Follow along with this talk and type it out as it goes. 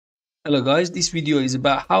Hello guys, this video is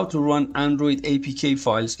about how to run Android APK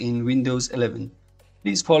files in Windows 11.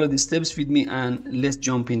 Please follow the steps with me and let's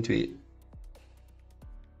jump into it.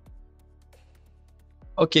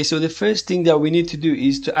 Okay, so the first thing that we need to do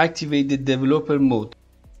is to activate the developer mode.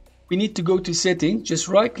 We need to go to settings, just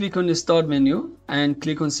right click on the start menu and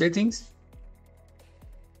click on settings.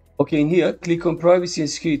 Okay, in here click on privacy and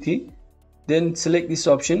security, then select this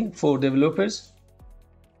option for developers.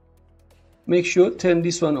 Make sure turn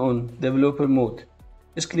this one on, developer mode.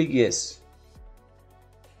 Just click yes.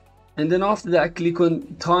 And then after that click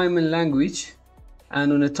on time and language,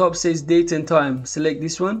 and on the top says date and time, select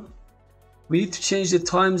this one. We need to change the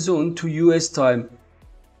time zone to US time.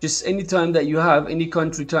 Just any time that you have, any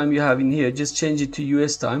country time you have in here, just change it to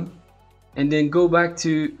US time. And then go back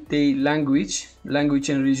to the language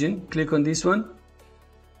and region, click on this one.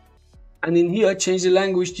 And in here change the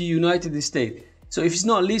language to United States. So if it's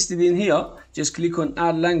not listed in here, just click on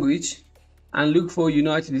add language and look for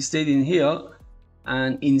United States in here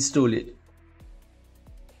and install it.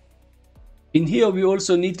 In here we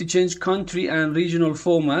also need to change country and regional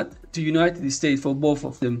format to United States for both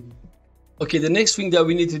of them. Okay, the next thing that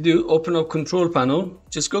we need to do, open up control panel.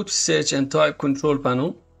 Just go to search and type control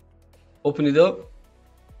panel. Open it up.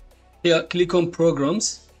 Here click on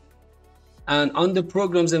programs. And under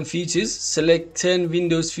programs and features, select turn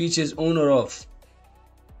Windows features on or off.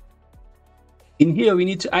 In here we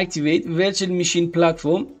need to activate virtual machine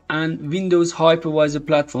platform and Windows hypervisor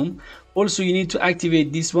platform. Also you need to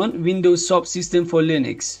activate this one, Windows Subsystem for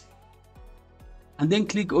Linux. And then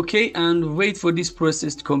click OK and wait for this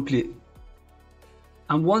process to complete.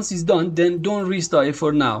 And once it's done, then don't restart it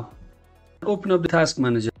for now. Open up the task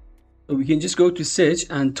manager. So we can just go to search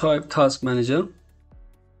and type task manager.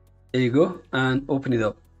 There you go, and open it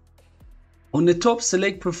up. On the top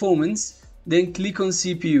select performance, then click on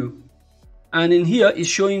CPU. And in here is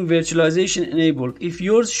showing virtualization enabled. If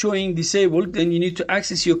yours showing disabled, then you need to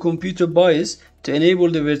access your computer BIOS to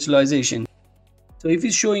enable the virtualization. So if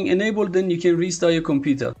it's showing enabled, then you can restart your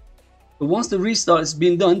computer. But once the restart has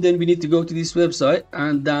been done, then we need to go to this website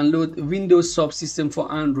and download Windows Subsystem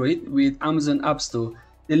for Android with Amazon App Store.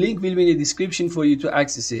 The link will be in the description for you to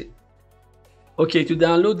access it. Okay, to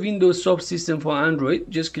download Windows Subsystem for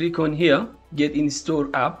Android, just click on here, get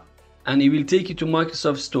install app, and it will take you to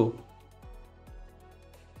Microsoft Store.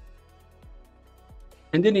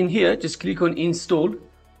 And then in here, just click on install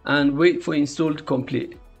and wait for install to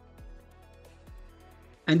complete.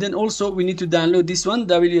 And then also we need to download this one,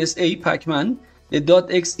 WSA Pacman, the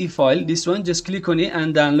 .exe file. This one, just click on it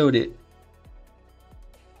and download it.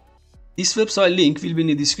 This website link will be in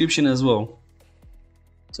the description as well.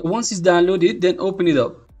 So once it's downloaded, then open it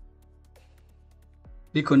up.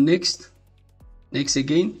 Click on next, next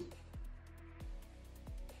again,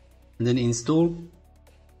 and then install.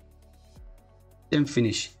 Then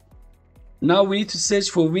finish. Now we need to search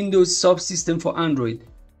for Windows Subsystem for Android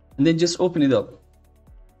and then just open it up.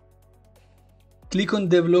 Click on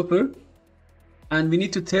developer and we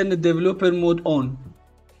need to turn the developer mode on.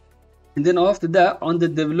 And then after that, on the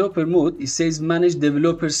developer mode, it says manage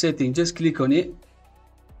developer setting. Just click on it.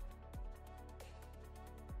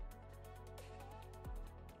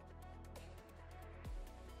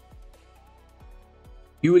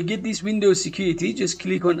 You will get this Windows security. Just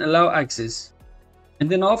click on allow access. And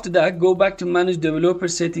then after that, go back to manage developer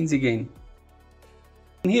settings again.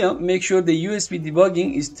 In here, make sure the USB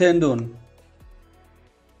debugging is turned on.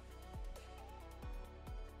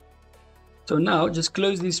 So now just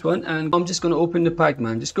close this one and I'm just going to open the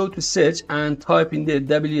Pacman. Just go to search and type in the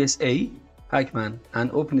WSA Pacman and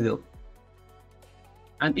open it up.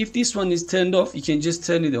 And if this one is turned off, you can just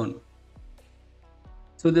turn it on.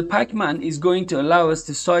 So the Pacman is going to allow us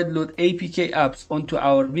to sideload APK apps onto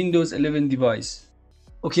our Windows 11 device.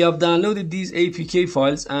 Okay, I've downloaded these APK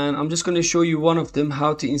files and I'm just going to show you one of them,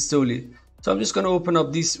 how to install it. So I'm just going to open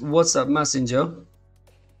up this WhatsApp Messenger.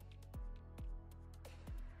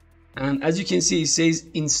 And as you can see, it says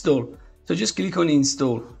install. So just click on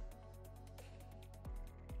install.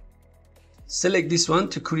 Select this one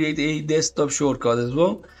to create a desktop shortcut as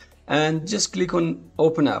well. And just click on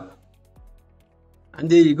open app. And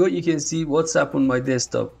there you go, you can see WhatsApp on my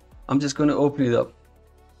desktop. I'm just going to open it up.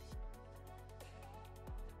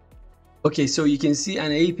 Okay, so you can see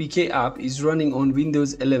an APK app is running on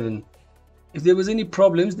Windows 11. If there was any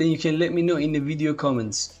problems, then you can let me know in the video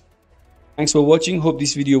comments. Thanks for watching. Hope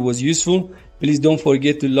this video was useful. Please don't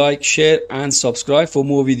forget to like, share and subscribe for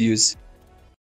more videos.